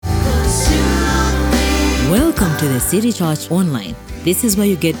Welcome to the City Church Online. This is where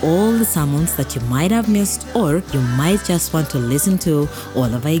you get all the sermons that you might have missed or you might just want to listen to all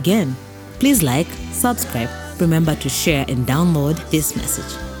over again. Please like, subscribe, remember to share and download this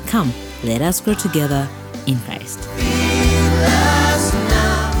message. Come, let us grow together in Christ.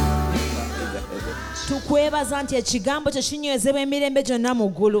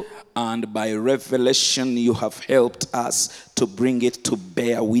 And by revelation you have helped us to bring it to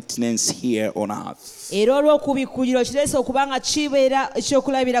bear witness here on earth. And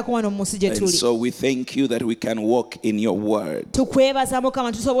so we thank you that we can walk in your word.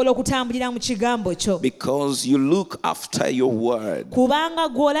 Because you look after your word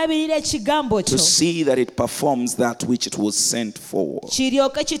to see that it performs that which it was sent for.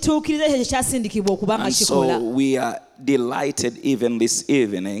 And so we are delighted even this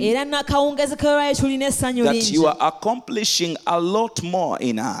evening that you are accomplishing a lot more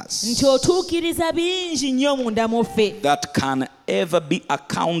in us that can ever be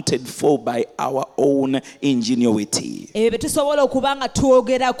accounted for by our own ingenuity.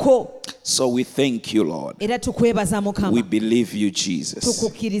 So we thank you, Lord. We believe you, Jesus.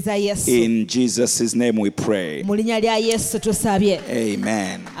 In Jesus' name we pray.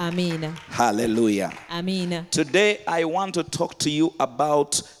 Amen. Hallelujah. Today I want to talk to you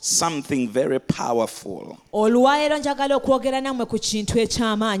about something very powerful.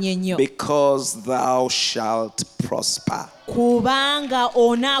 Because thou shalt prosper.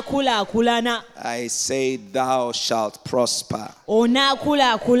 I say thou shalt prosper.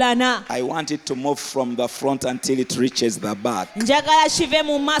 I want it to move from the front until it reaches the back.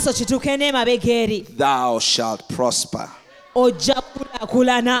 Thou shalt prosper.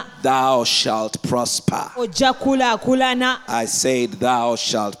 Thou shalt prosper. I said thou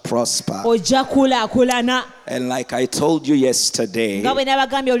shalt prosper. And like I told you yesterday,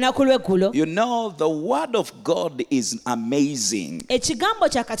 you know the word of God is amazing. It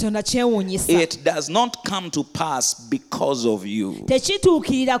does not come to pass because of you. The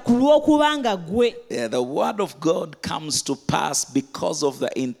word of God comes to pass because of the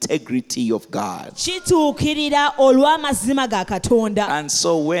integrity of God. And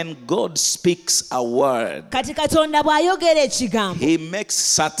so when God speaks a word, He makes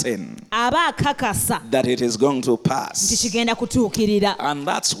certain that it is going to pass. And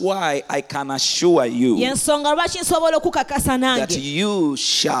that's why I can assure you that you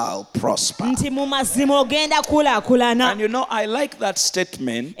shall prosper. And you know, I like that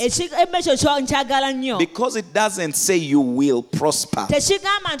statement because it doesn't say you will prosper.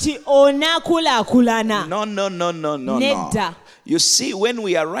 No. You see, when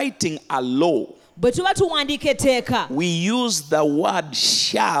we are writing a law, we use the word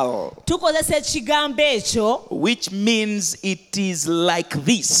shall, which means it is like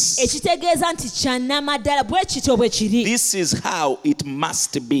this. This is how it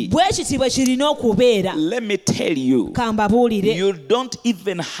must be. Let me tell you, you don't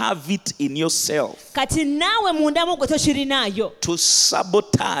even have it in yourself to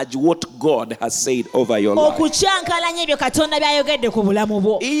sabotage what God has said over your life.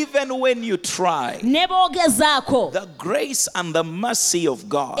 Even when you try, the grace and the mercy of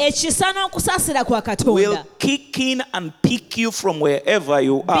God will kick in and pick you from wherever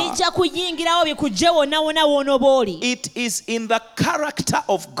you are. It is in the character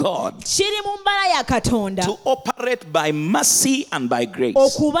of God to operate by mercy and by grace.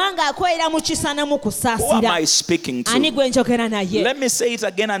 Who am I speaking to? Let me say it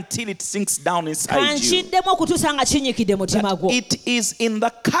again until it sinks down inside you. That it is in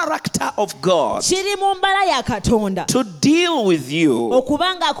the character of God to deal with you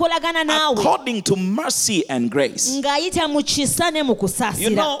according to mercy and grace. You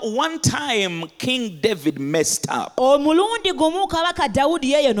know, one time King David messed up.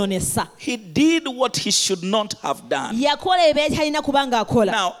 He did what he should not have done.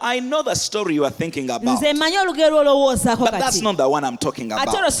 Now, I know the story you are thinking about, but that's not the one I'm talking about.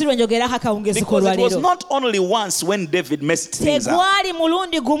 Because it was not only once when David messed things up.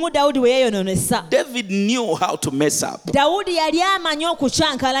 David knew how to mess up.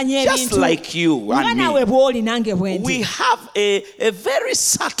 Just like you and me. We have a very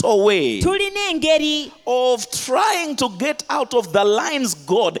subtle way of trying to get out of the lines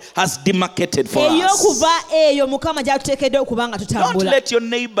God has demarcated for us. Don't let your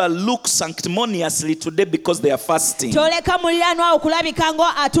neighbor look sanctimoniously today because they are fasting. They are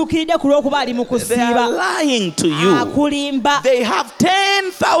lying to you. They have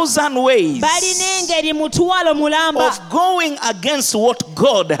 10,000 ways of going against what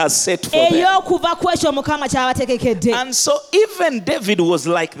God has set for them. And so even David was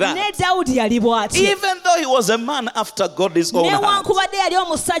like that. Even though he was a man after God's own heart. One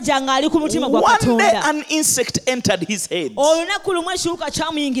day an insect entered his head.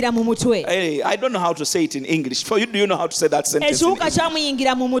 Hey, I don't know how to say it in English. For you, do you know how to say that sentence in English?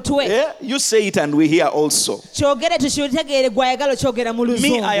 Yeah? You say it and we hear also.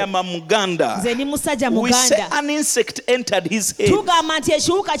 Me, I am a Muganda. We say an insect entered his head.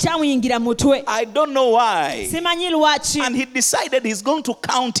 I don't know why. And he decided he's going to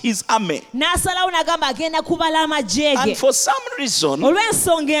count his army. And for some reason,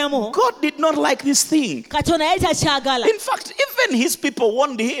 God did not like this thing. In fact, even his people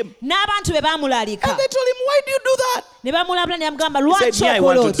warned him. And they told him, why do you do that? He said, I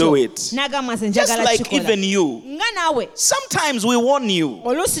want to do it. Just like even you. Sometimes we warn you.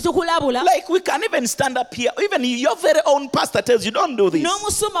 Like we can even stand up here. Even your very own pastor tells you, don't do this.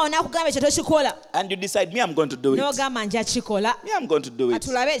 And you decide, me, I'm going to do it. Me, I'm going to do it.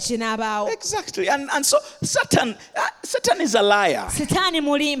 Exactly. And so Satan is a liar.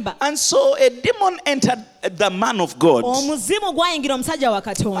 And so a demon entered the man of God.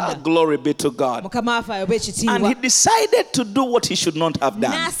 Glory be to God. And he decided to do what he should not have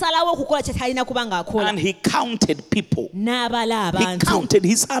done. And he counted people. He counted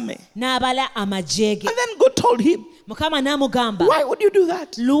his army. And then God told him, why would you do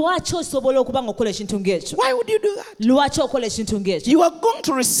that? Why would you do that? You are going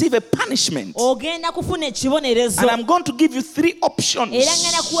to receive a punishment. And I'm going to give you 3 options.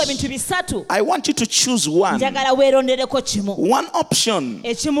 I want you to choose one. One option.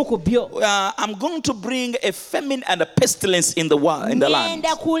 I'm going to bring a famine and a pestilence in the land.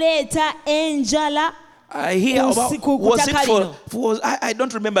 I hear about, was it for I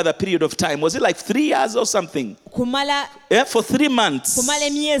don't remember the period of time. Was it like 3 years or something? Yeah, for 3 months.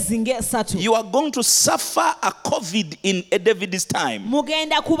 You are going to suffer a COVID in David's time.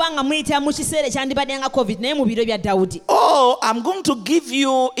 Oh, I'm going to give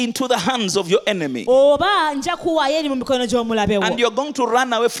you into the hands of your enemy. And you're going to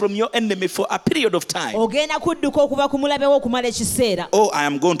run away from your enemy for a period of time. Oh, I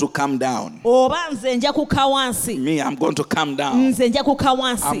am going to come down. Me, I'm going to come down.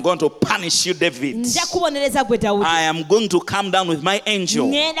 I'm going to punish you, David. I am going to come down with my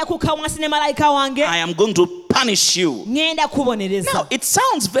angel. I am going to punish you. Now, it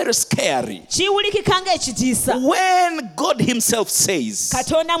sounds very scary when God himself says,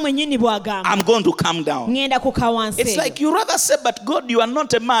 I'm going to come down. It's like you rather say, but God, you are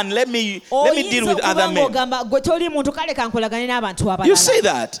not a man. Let me deal with other men. You say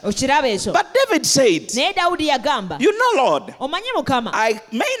that. But David said, you know, Lord, I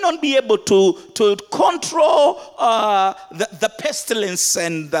may not be able to control the pestilence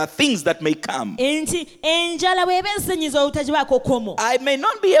and the things that may come. I may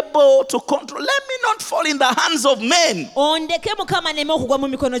not be able to control. Let me not fall in the hands of men,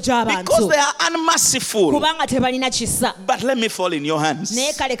 because they are unmerciful. But let me fall in your hands.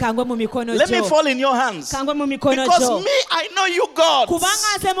 Let me fall in your hands. Because me, I know you, God. You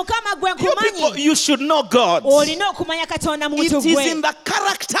people, you should know God. It is in the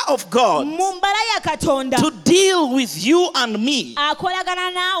character of God to deal with you and me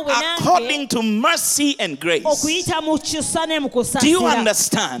according to mercy and grace. Do you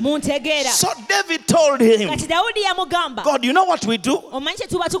understand? So David told him, God, you know what we do? Me,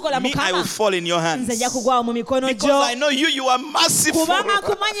 I will fall in your hands. Because I know you are merciful.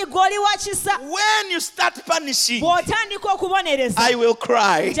 When you start punishing, I will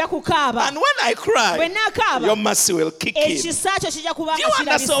cry. And when I cry, your mercy will kick in. Do you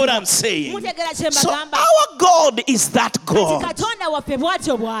understand what I'm saying? So our God is that God.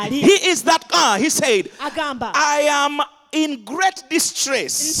 He is that God. He said, I am in great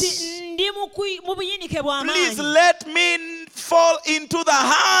distress. Please let me fall into the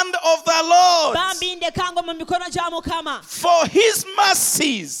hand of the Lord. For his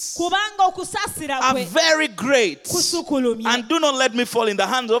mercies are very great. And do not let me fall in the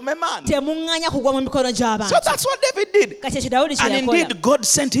hands of my man. So that's what David did. And indeed, God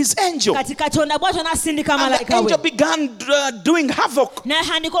sent his angel. And the angel began doing havoc.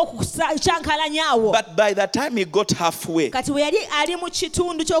 But by the time he got halfway,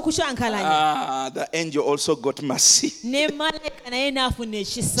 the angel also got mercy. So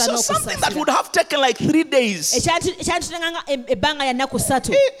something that would have taken like 3 days, it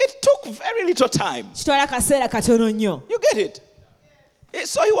took very little time. You get it?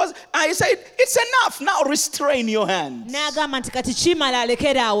 So I said, it's enough. Now restrain your hands.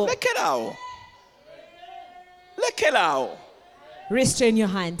 Lekerawo. Restrain your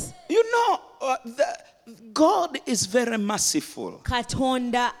hand. You know, God is very merciful. And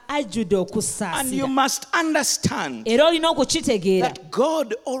you must understand that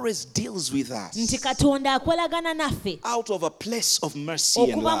God always deals with us out of a place of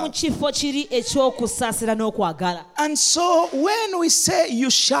mercy and love. And so when we say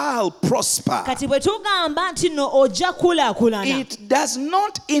you shall prosper, it does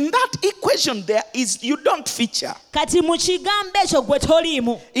not, in that equation there is, you don't feature.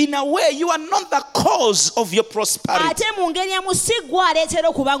 In a way, you are not the cause of your prosperity.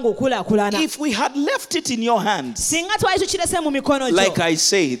 If we had left it in your hands, like I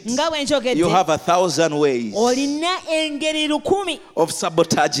said, you have 1,000 ways of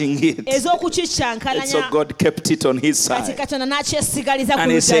sabotaging it. And so God kept it on his side.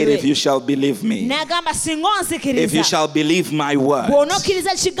 And he said, if you shall believe me, if you shall believe my word,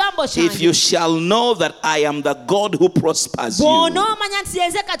 if you shall know that I am the God who prospers you,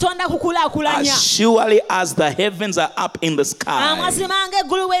 as surely as the heavens are up in the sky,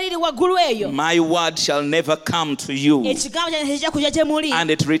 my word shall never come to you and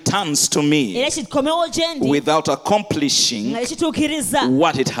it returns to me without accomplishing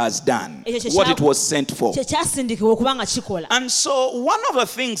what it has done, what it was sent for. And so one of the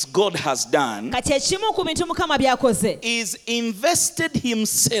things God has done is invested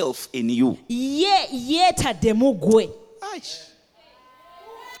himself in you.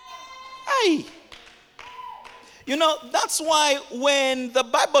 You know, that's why when the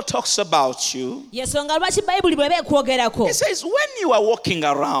Bible talks about you, it says when you are walking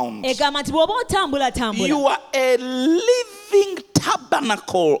around, you are a living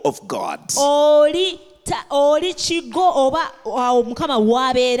tabernacle of God. You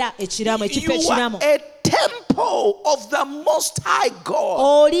are a temple of the Most High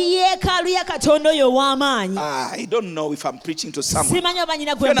God. I don't know if I'm preaching to someone.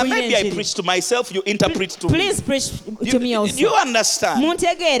 Maybe I preach to myself, you interpret to me. Please preach to me also. You understand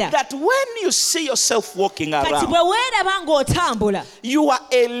that when you see yourself walking around, you are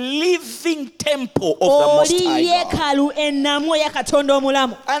a living temple of the Most High God.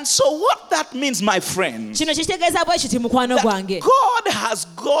 And so what that means, my friend, that God has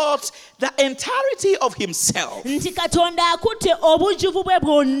got the entirety of himself, and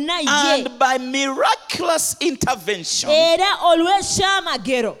by miraculous intervention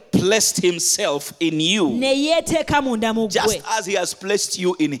placed himself in you, just as he has placed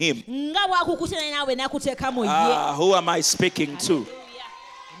you in him. Who am I speaking to?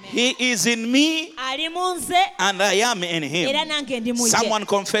 He is in me and I am in him. Someone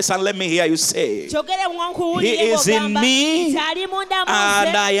confess and let me hear you say, he is in me and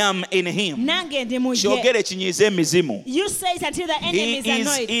I am in him. You say it until the enemy is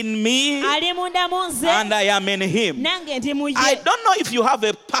annoyed. He is in me and I am in him. I don't know if you have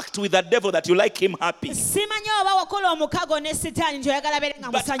a pact with the devil that you like him happy, but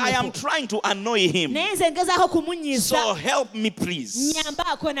I am trying to annoy him. So help me please.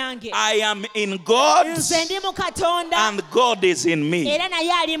 I am in God and God is in me. Say it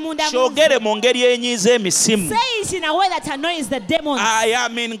in a way that annoys the demons. I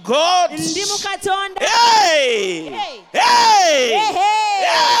am in God. Hey! Hey!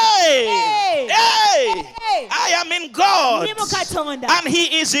 I am in God and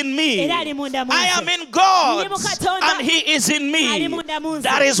he is in me. I am in God and he is in me.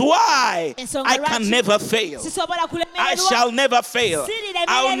 That is why I can never fail. I shall never fail.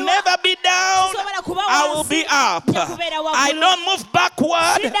 I will never be down. I will be up. I don't move backward.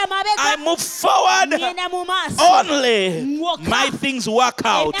 I move forward. Only my things work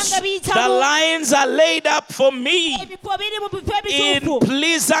out. The lines are laid up for me in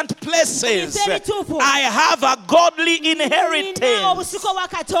pleasant places. I have a godly inheritance.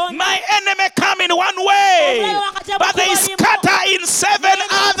 My enemy come in one way, but they scatter in 7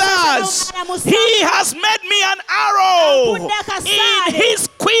 others. He has made me an arrow in his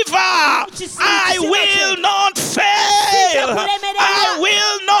quiver. I will not fail. I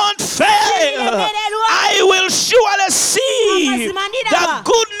will not fail. I will surely see the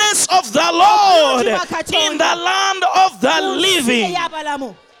goodness of the Lord in the land of the living.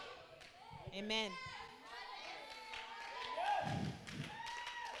 Amen.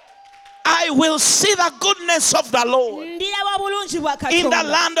 I will see the goodness of the Lord in the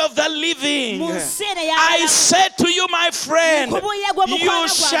land of the living. I said to you, my friend, you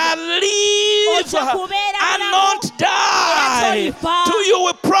shall live and not die till you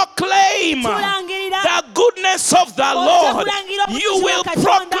will proclaim the goodness of the Lord. You will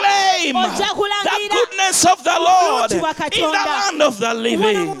proclaim the goodness of the Lord in the land of the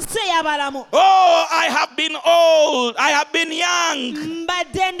living. Oh, I have been old, I have been young, and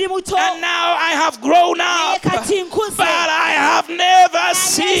now I have grown up, but I have never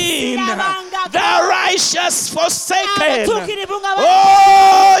seen the righteous forsaken.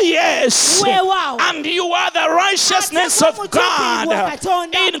 Oh, yes. And you are the righteousness of God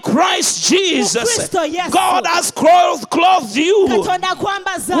in Christ Jesus. God has clothed you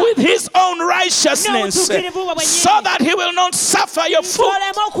with his own righteousness so that he will not suffer your foot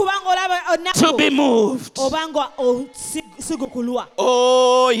to be moved.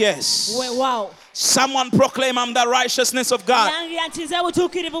 Oh, yes. Someone proclaim, I'm the righteousness of God. I'm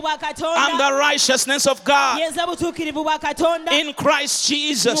the righteousness of God in Christ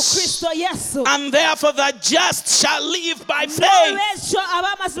Jesus. And therefore the just shall live by faith.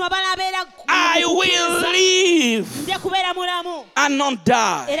 I will live and not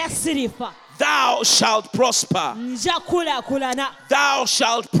die. Thou shalt prosper. Thou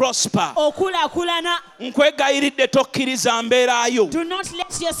shalt prosper. Nkwegayiridde tokkiriza mbeera yo. Do not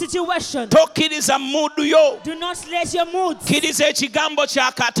let your situation. Tokkiriza mood yo. Do not let your mood. Kkiriza ekigambo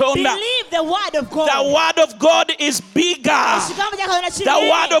kya Katonda. Believe the word of God. The word of God is bigger. The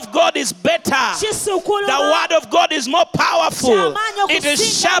word of God is better. The word of God is more powerful. It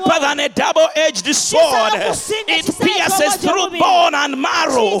is sharper than a double-edged sword. It pierces through bone and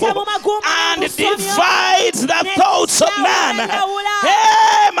marrow and divides the thoughts of man.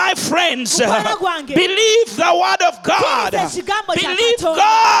 Hey, my friends, believe the word of God. Believe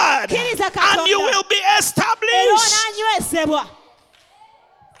God, and you will be established.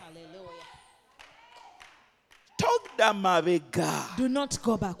 Do not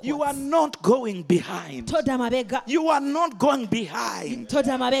go backwards. You are not going behind. You are not going behind.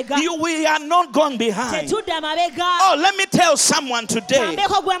 We are not going behind. Oh, let me tell someone today.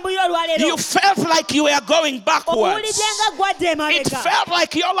 You felt like you were going backwards. It felt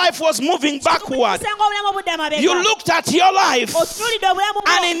like your life was moving backward. You looked at your life,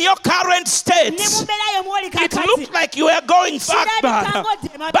 and in your current state, it looked like you were going backward.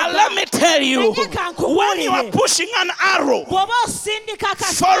 But let me tell you, when you are pushing an arrow for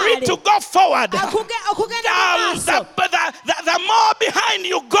it to go forward, the more behind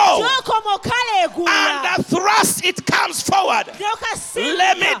you go and the thrust it comes forward.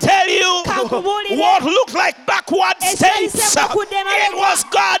 Let me tell you, what looked like backward states, it was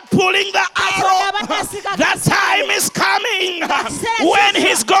God pulling the arrow. The time is coming when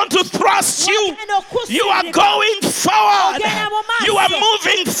he's going to thrust you. You are going forward. You are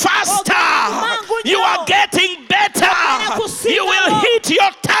moving faster. You are getting better. You will hit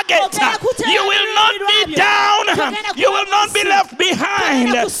your target. You will not be down. You will not be left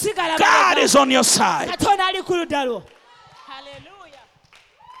behind. God is on your side. Hallelujah.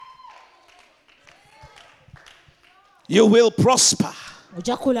 You will prosper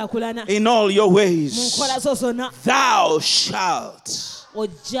in all your ways. Thou shalt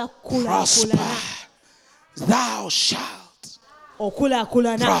prosper. Thou shalt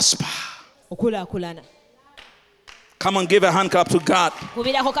prosper. Come on, give a hand clap to God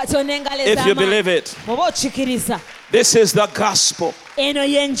if you believe it. This is the gospel.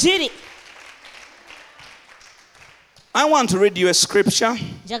 I want to read you a scripture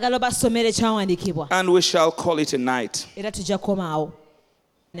and we shall call it a night.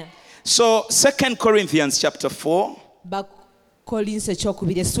 So 2 Corinthians chapter 4. 2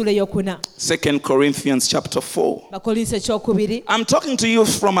 Corinthians chapter 4. I'm talking to you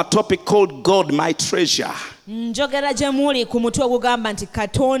from a topic called God my treasure. My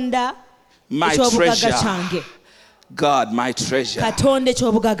treasure. God my treasure.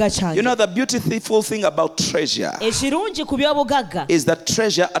 You know the beautiful thing about treasure is that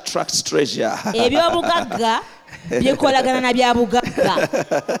treasure attracts treasure.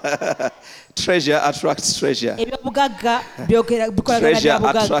 Treasure attracts treasure. Treasure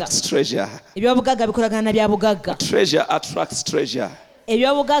attracts treasure. Treasure attracts treasure.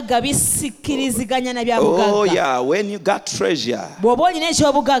 Oh yeah, when you got treasure,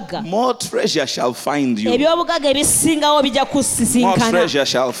 more treasure shall find you. More treasure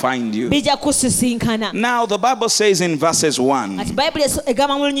shall find you. Now the Bible says in verses 1, 2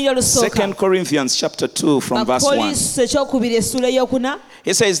 Corinthians chapter 2 from verse 1,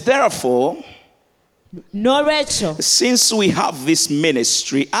 it says, therefore, Since we have this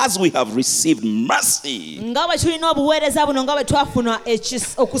ministry, as we have received mercy, who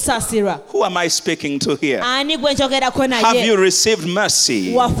am I speaking to here? Have you received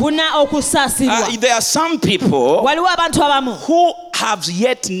mercy? There are some people who have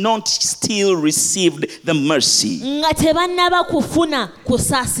yet not still received the mercy,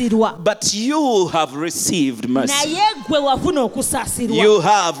 but you have received mercy. You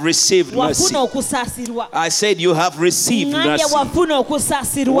have received mercy. I said you have received mercy.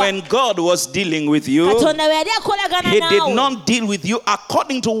 When God was dealing with you, He did not deal with you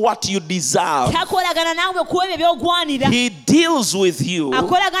according to what you deserve. He deals with you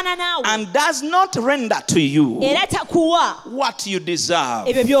and does not render to you what you deserve.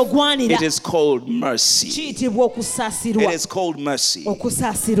 It is called mercy. It is called mercy.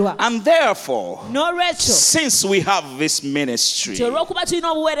 And therefore, since we have this ministry,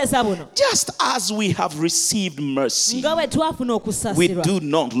 just as we have received mercy, we do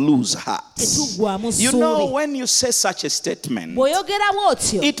not lose heart. You know, when you say such a statement,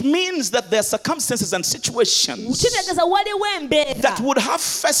 it means that there are circumstances and situations that would have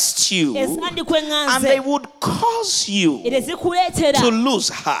faced you and they would cause you to lose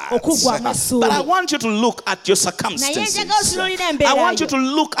heart. But I want you to look at your circumstances. I want you to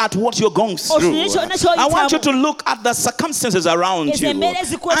look at what you're going through. I want you to look at the circumstances around you and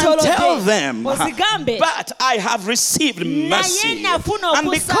tell them, but I have received mercy. And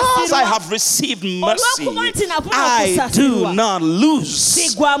because I have received mercy, I do not lose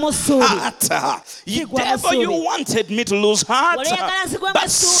heart. Devil, you wanted me to lose heart, but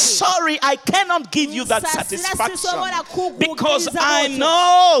sorry, I cannot give you that satisfaction because I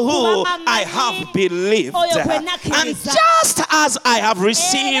know who I have believed. And just as I have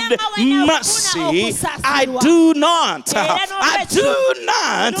received mercy, I do not.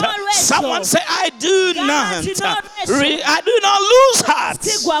 Someone say, I do not lose heart.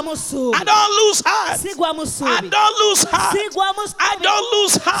 I don't lose heart. I don't lose heart. I don't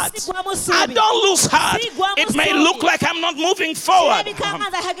lose heart. I don't lose heart. It may look like I'm not moving forward, but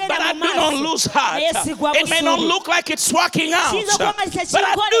I do not lose heart. It may not look like it's working out, but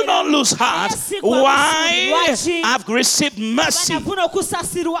I do not lose heart. Why? I've received mercy.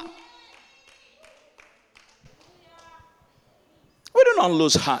 We do not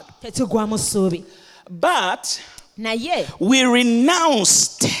lose heart. But we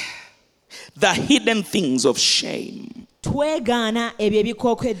renounced the hidden things of shame. We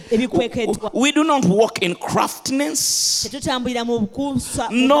do not walk in craftiness,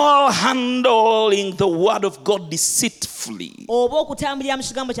 nor handling the word of God deceitfully,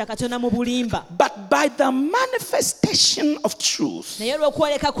 but by the manifestation of truth,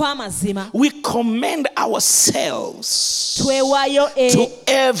 we commend ourselves to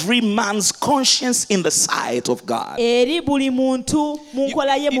every man's conscience in the sight of God. You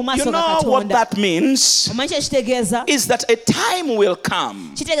know what that means? Is that a time will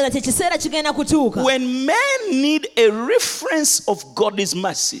come when men need a reference of God's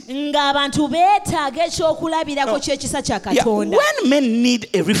mercy. When men need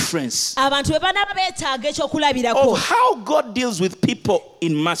a reference of how God deals with people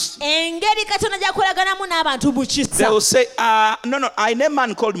in mercy, they will say, no, I know a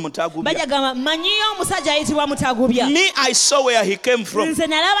man called Mutagubya. Me, I saw where he came from.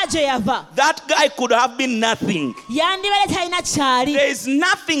 That guy could have been nothing. There is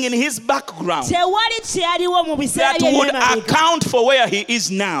nothing in his background that would account for where he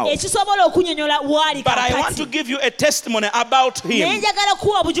is now. But I want to give you a testimony about him.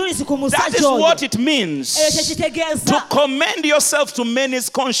 That is what it means to commend yourself to men's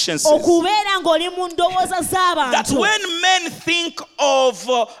consciences. That when men think of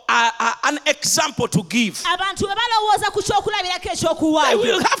an example to give, they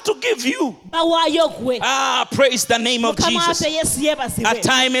will have to give you. Praise the name of Jesus. A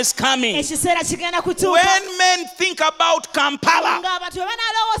time is coming when men think about Kampala,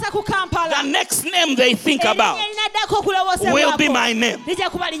 the next name they think about will be my name.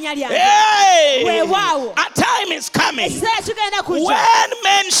 Hey! A time is coming when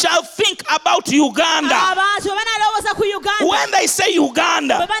men shall think about Uganda. When they say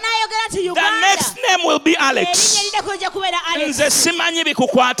Uganda, the next name will be Alex.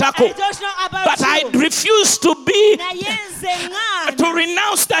 But I refuse to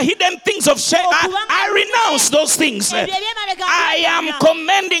renounce the hidden things of shame. I renounce those things. I am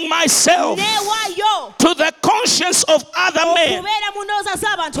commending myself to the conscience of other men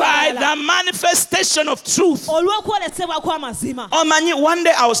by the manifestation of truth. One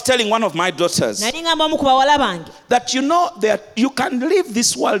day I was telling one of my daughters that you can live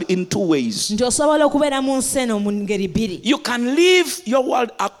this world in two ways. You can live your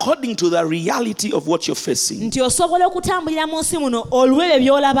world according to the reality of what you're facing,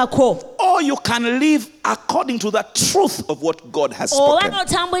 or you can live according to the truth of what God has spoken.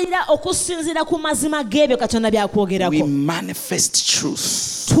 We manifest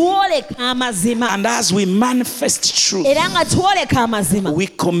truth, and as we manifest truth, we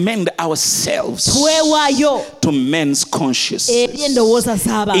commend ourselves to men's conscience in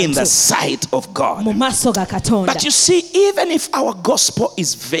the sight of God. But you see, even if our gospel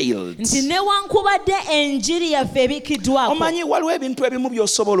is veiled, there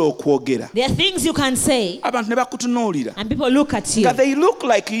are things you can say and people look at you, they look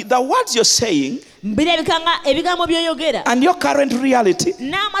like the words you're saying and your current reality,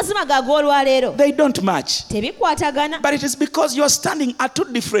 they don't match. But it is because you're standing at two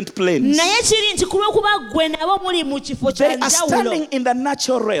different planes. They are standing in the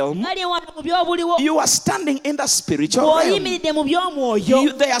natural realm. You are standing in the spiritual realm.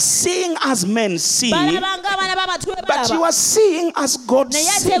 They are seeing as men see, but you are seeing as God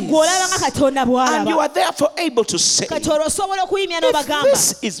sees. And you are therefore able to say, if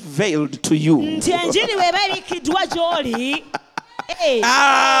this is veiled to you,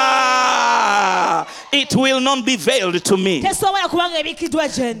 it will not be veiled to me.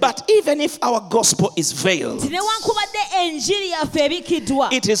 But even if our gospel is veiled,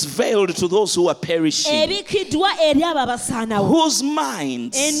 it is veiled to those who are perishing, whose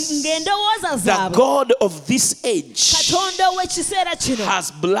minds the God of this age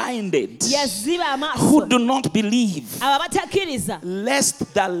has blinded, who do not believe,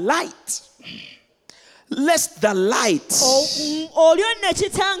 lest the light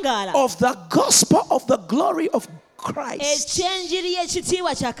of the gospel of the glory of Christ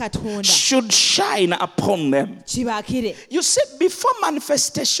should shine upon them. You see, before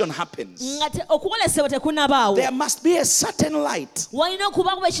manifestation happens, there must be a certain light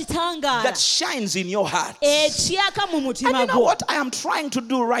that shines in your heart. And you know what I am trying to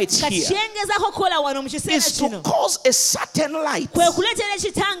do right here is to cause a certain light to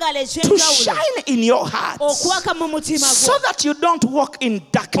shine in your heart, so that you don't walk in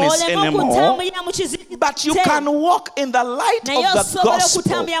darkness anymore, but you can walk in the light of the gospel,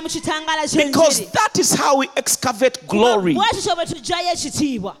 because that is how we excavate glory.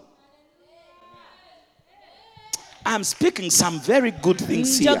 I'm speaking some very good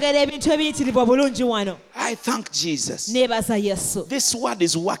things here. I thank Jesus. This word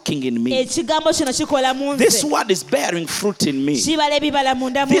is working in me. This word is bearing fruit in me.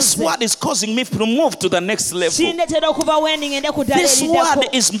 This word is causing me to move to the next level. This word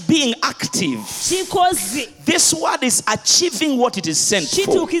is being active. This word is achieving what it is sent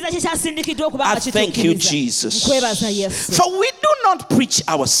for. I thank you, Jesus. For we do not preach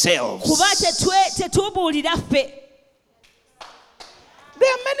ourselves.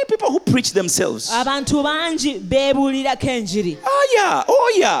 There are many people who preach themselves. Oh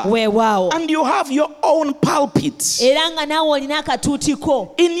yeah. And you have your own pulpit. In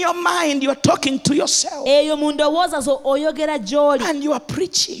your mind, you are talking to yourself. And you are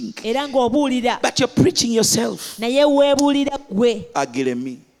preaching. But you're preaching yourself. Agile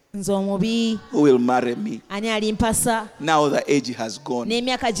me. Who will marry me? Now the age has gone,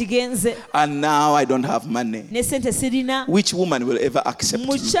 and now I don't have money. Which woman will ever accept me?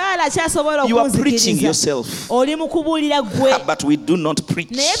 You are preaching yourself, but we do not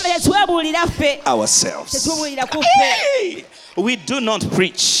preach ourselves. Hey! We do not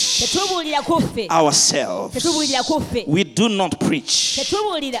preach ourselves. We do not preach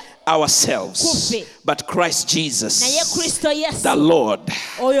ourselves, but Christ Jesus, the Lord,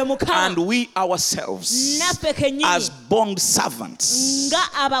 and we ourselves as bond servants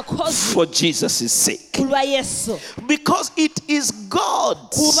for Jesus' sake. Because it is God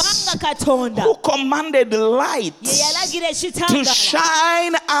who commanded light to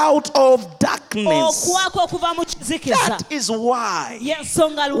shine out of darkness. That is why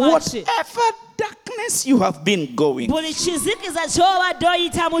whatever darkness darkness you have been going, whatever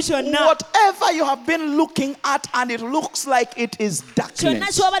you have been looking at and it looks like it is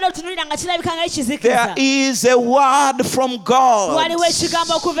darkness, there is a word from God,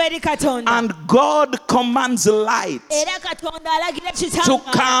 and God commands light to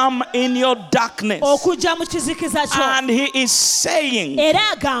come in your darkness. And He is saying,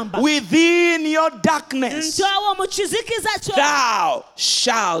 within your darkness thou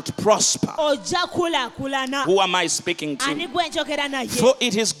shalt prosper. Who am I speaking to? For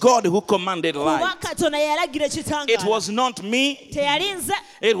it is God who commanded light. It was not me.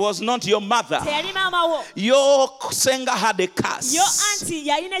 It was not your mother. Your singer had a curse,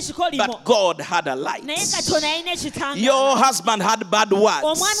 but God had a light. Your husband had bad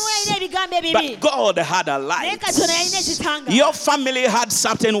words, but God had a light. Your family had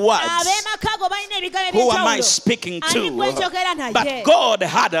certain words. Who am I speaking to? But God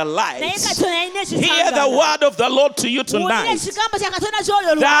had a light. Hear the word of the Lord to you tonight.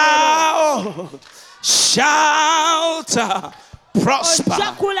 Thou shalt prosper.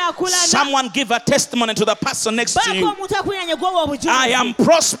 Someone give a testimony to the person next to you. I am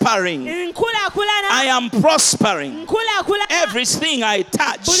prospering. I am prospering. Everything I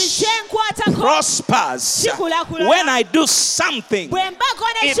touch prospers. When I do something,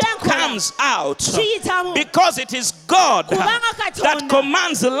 it comes out, because it is God that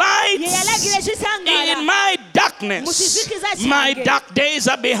commands light in my darkness. My dark days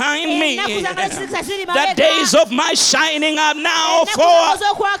are behind me. The days of my shining are now. For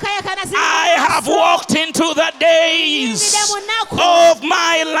I have walked into the days of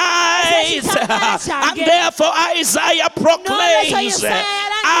my life. And therefore Isaiah proclaims,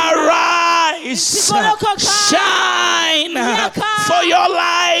 arise, shine, for your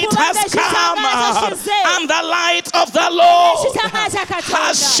light has come, and the light of the Lord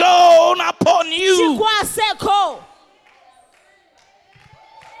has shone upon you.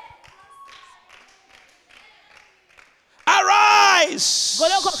 Arise,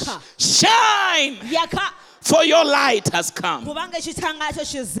 shine, for your light has come.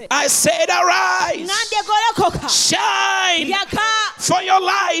 I said arise, shine, for your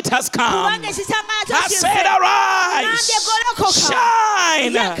light has come. I said arise,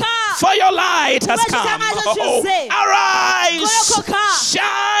 shine, for your light has come. Arise,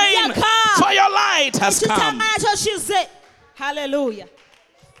 shine, for your light has come. Hallelujah.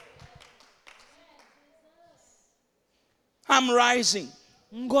 I'm rising.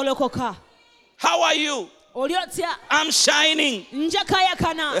 How are you? I'm shining.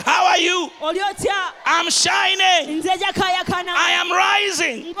 How are you? I'm shining. I am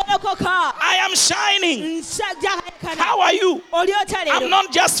rising. I am shining. How are you? I'm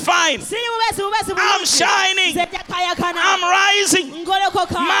not just fine. I'm shining. I'm rising.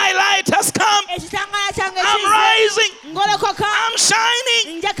 My light has come. I'm rising. I'm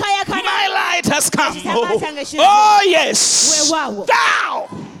shining. My light has come. Oh yes. Thou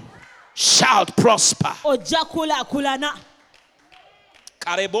shalt prosper.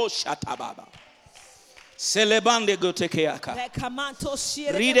 Karebo shatababa. Selebande gotekeaka.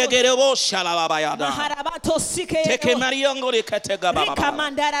 Ride gerebo shalabayada. Teke mariongo de kategababa.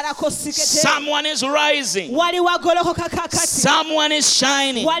 Someone is rising. Someone is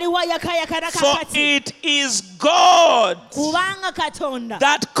shining. For it is God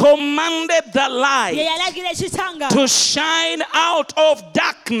that commanded the light to shine out of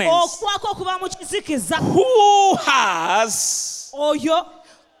darkness. Who has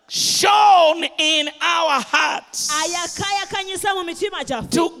shone in our hearts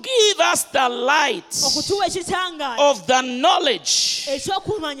to give us the light of the knowledge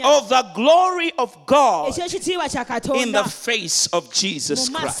of the glory of God in the face of Jesus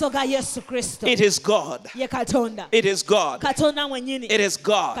Christ. It is God. It is God. It is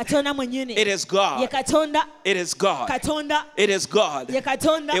God. It is God. It is God. It is God.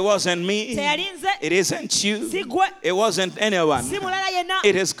 It wasn't me. It isn't you. It wasn't anyone.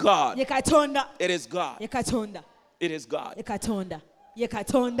 It is God. It is God. It is God.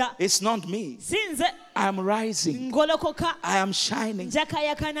 It's not me. I am rising. I am shining.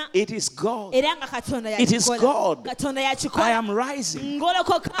 It is God. It is God. I am rising.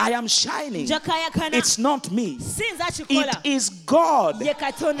 I am shining. It's not me. It is God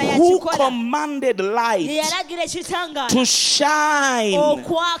who commanded light to shine.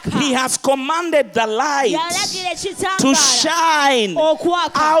 He has commanded the light to shine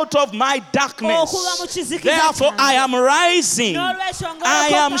out of my darkness. Therefore I am rising. I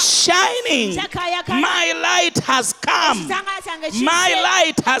am shining. My light has come. My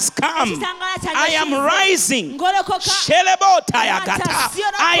light has come. I am rising. I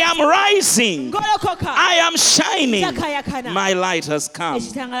am rising. I am shining. My light has come.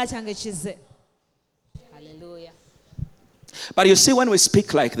 But you see, when we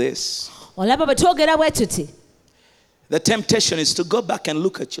speak like this, the temptation is to go back and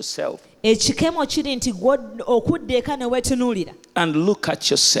look at yourself. And look at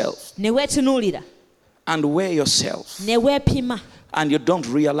yourself. And weigh yourself. And you don't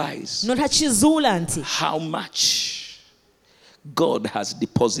realize how much God has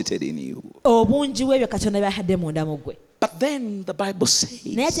deposited in you. But then the Bible says,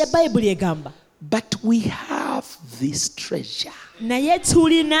 but we have this treasure.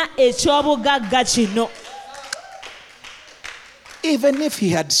 Even if he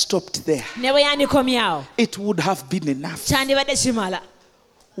had stopped there, it would have been enough.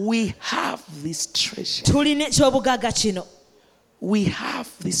 We have this treasure. We have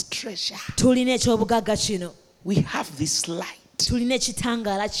this treasure. We have this light.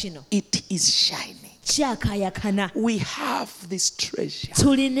 It is shining. We have this treasure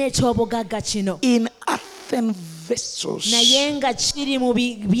in earthen vessels.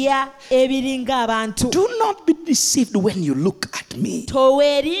 Do not be deceived when you look at me, that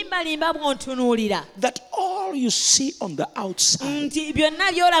all you see on the outside,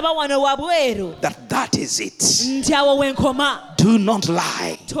 that is it. Do not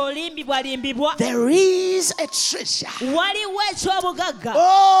lie. There is a treasure.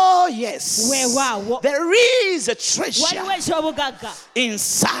 Oh yes, there is a treasure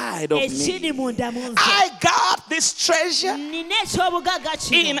inside of me. I got this treasure in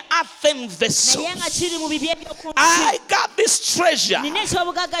earthen vessels. I got this treasure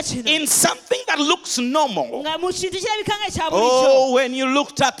in something that looks normal. Oh, when you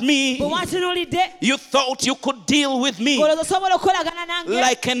looked at me, you thought you could deal with me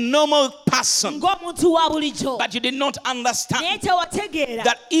like a normal person. But you did not understand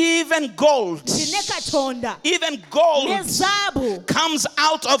that even gold comes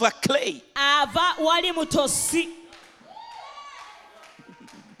out of a clay.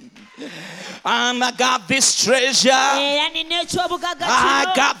 And I got this treasure. I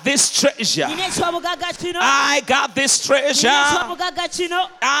got this treasure. I got this treasure.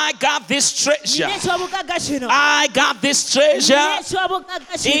 I got this treasure. I got this treasure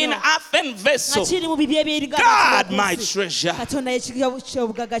in earthen vessel. God, my treasure.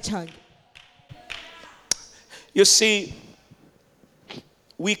 You see,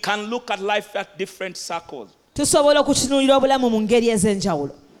 we can look at life at different circles.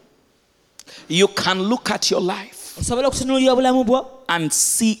 You can look at your life and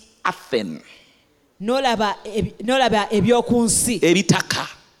see earthen. Ebitaka.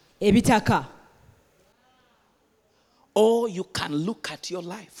 Or you can look at your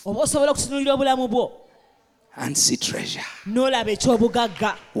life and see treasure.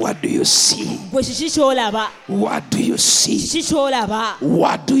 What do you see? What do you see?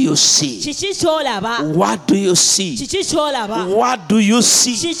 What do you see? What do you see? What do you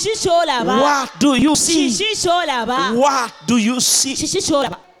see? What do you see? What do you see?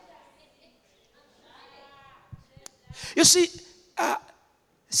 You see,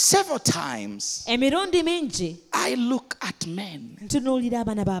 several times I look at men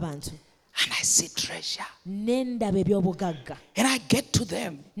and I see treasure. And I get to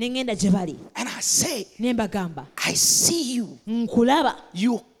them and I say, I see you.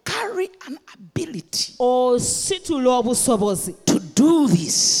 You carry an ability to do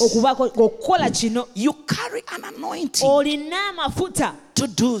this. You carry an anointing to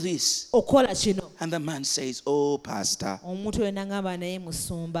do this. And the man says, oh, Pastor,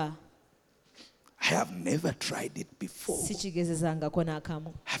 I have never tried it before.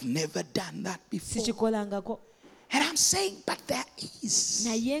 I've never done that before. And I'm saying, but there is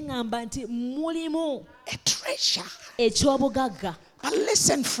a treasure. But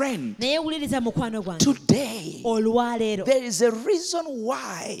listen, friend, today there is a reason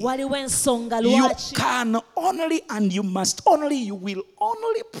why you can only and you must only, you will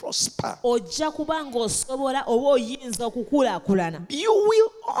only prosper. You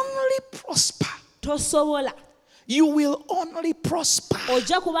will only prosper. You will only prosper. You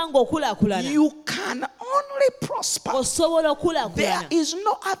can only prosper. There is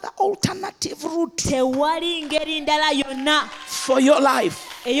no other alternative route for your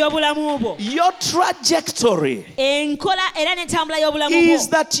life. Your trajectory is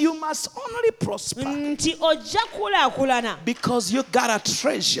that you must only prosper because you got a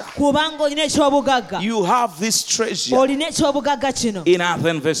treasure. You have this treasure in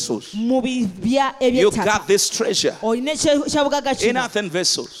earthen vessels. You got this treasure in earthen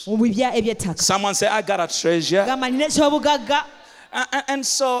vessels. Someone say, I got a treasure. And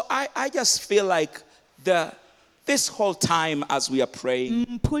so I just feel like this whole time as we are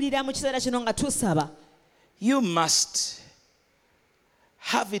praying, you must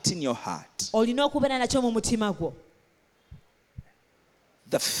have it in your heart.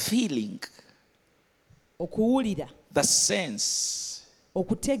 The feeling, the sense,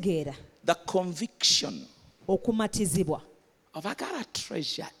 the conviction of I got a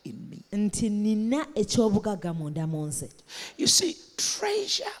treasure in me. You see,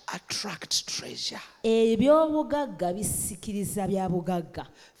 treasure attracts treasure.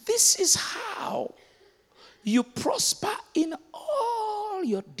 This is how you prosper in all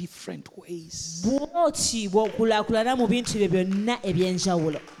your different ways.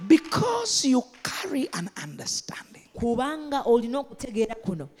 Because you carry an understanding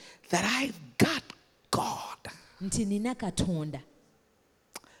that I've got God.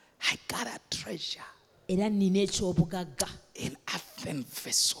 I got a treasure in earthen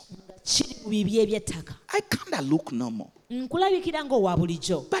vessel. I kind of look normal, but in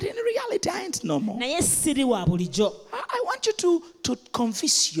reality I ain't normal. I want you to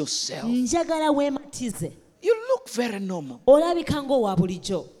convince yourself you look very normal.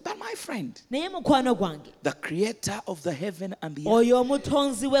 But my friend, the creator of the heaven and the earth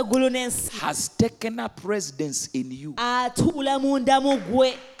has taken up residence in you.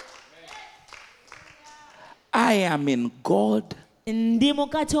 I am in God,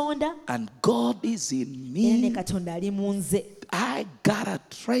 and God is in me. I got a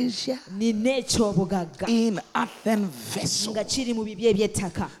treasure in earthen vessel,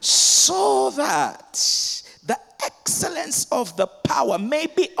 so that the excellence of the power may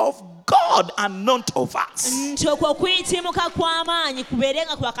be of God and not of us. You know,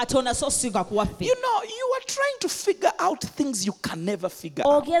 you are trying to figure out things you can never figure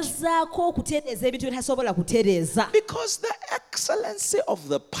out. Because the excellency of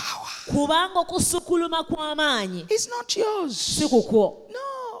the power is not yours.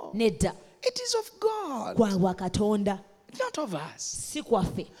 No. It is of God. Not of us.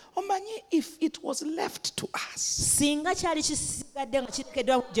 If it was left to us, even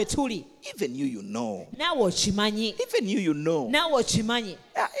you know. Even you know.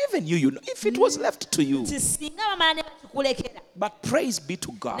 Even you know. If it was left to you. But praise be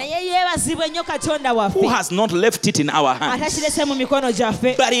to God, who has not left it in our hands,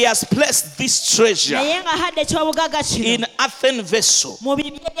 but He has placed this treasure in earthen vessel,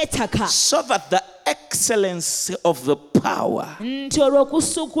 so that the excellence of the power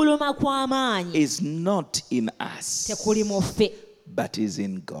is not in us, but is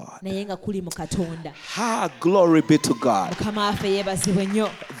in God. Glory be to God.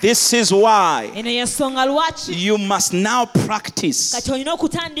 This is why you must now practice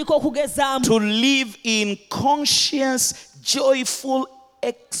to live in conscious, joyful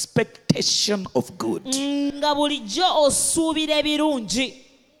expectation of good.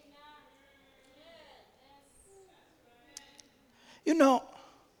 You know,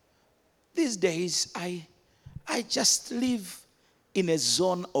 these days I just live in a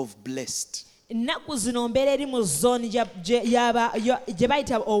zone of blessed. The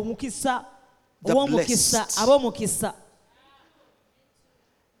blessed.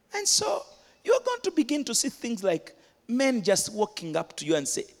 And so you're going to begin to see things like men just walking up to you and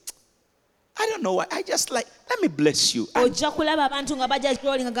say, I don't know why, I just like, let me bless you. Let me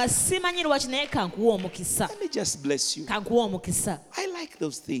just bless you. I like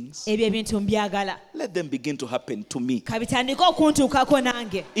those things. Let them begin to happen to me.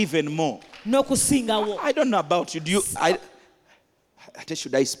 Even more. I don't know about you.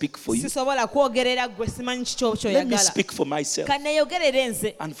 Should I speak for you? Let me speak for myself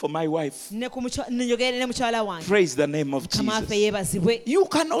and for my wife. Praise the name of Jesus. You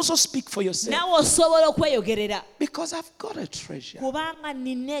can also speak for yourself. Because I've got a treasure.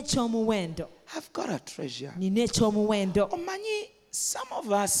 I've got a treasure. Some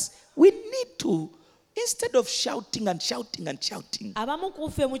of us, we need to, instead of shouting and shouting and shouting,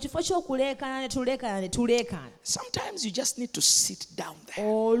 sometimes you just need to sit down there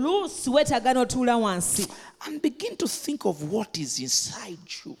and begin to think of what is inside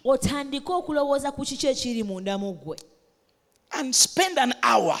you. And spend an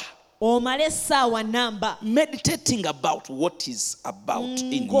hour meditating about what is about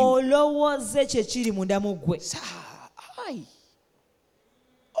in you.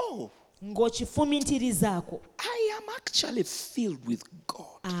 I am actually filled with God.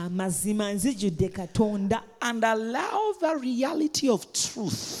 And allow the reality of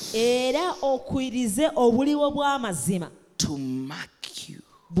truth to mark you,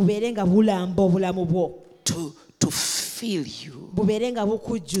 to fill you.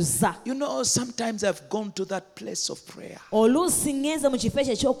 You know, sometimes I've gone to that place of prayer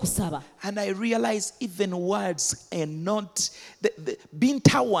and I realize even words are not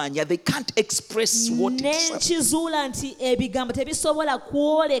they can't express what it's like.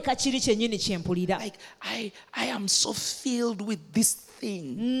 I am so filled with this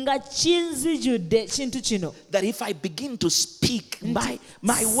thing that if I begin to speak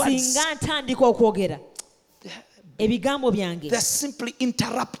my words, they're simply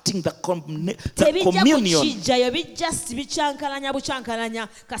interrupting the communion.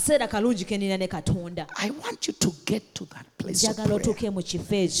 I want you to get to that place of prayer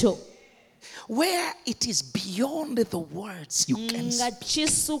where it is beyond the words you can speak.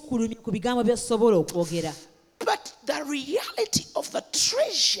 But the reality of the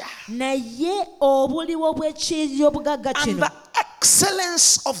treasure and the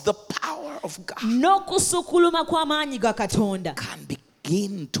excellence of the power of God can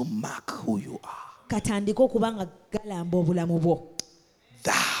begin to mark who you are.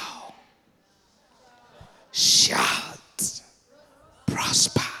 Thou shalt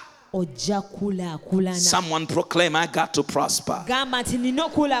prosper. Someone proclaim, I got to prosper.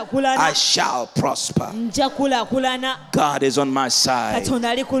 I shall prosper. God is on my side.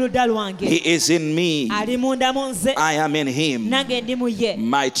 He is in me. I am in him.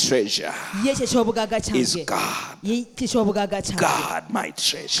 My treasure is God. God, my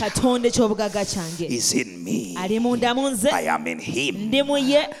treasure, is in me. I am in him.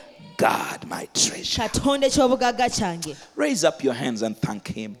 God, my treasure. Raise up your hands and thank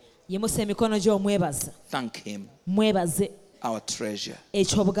him. Thank him, our treasure.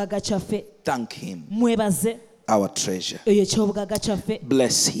 Thank him, our treasure.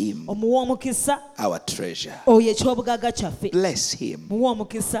 Bless him, our treasure. Bless him who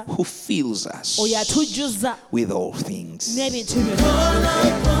fills us with all things.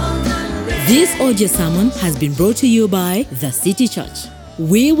 This audio sermon has been brought to you by The City Church.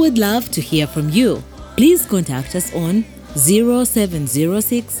 We would love to hear from you. Please contact us on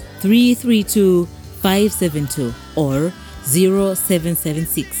 0706 332 572 or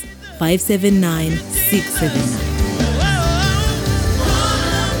 0776 579 679.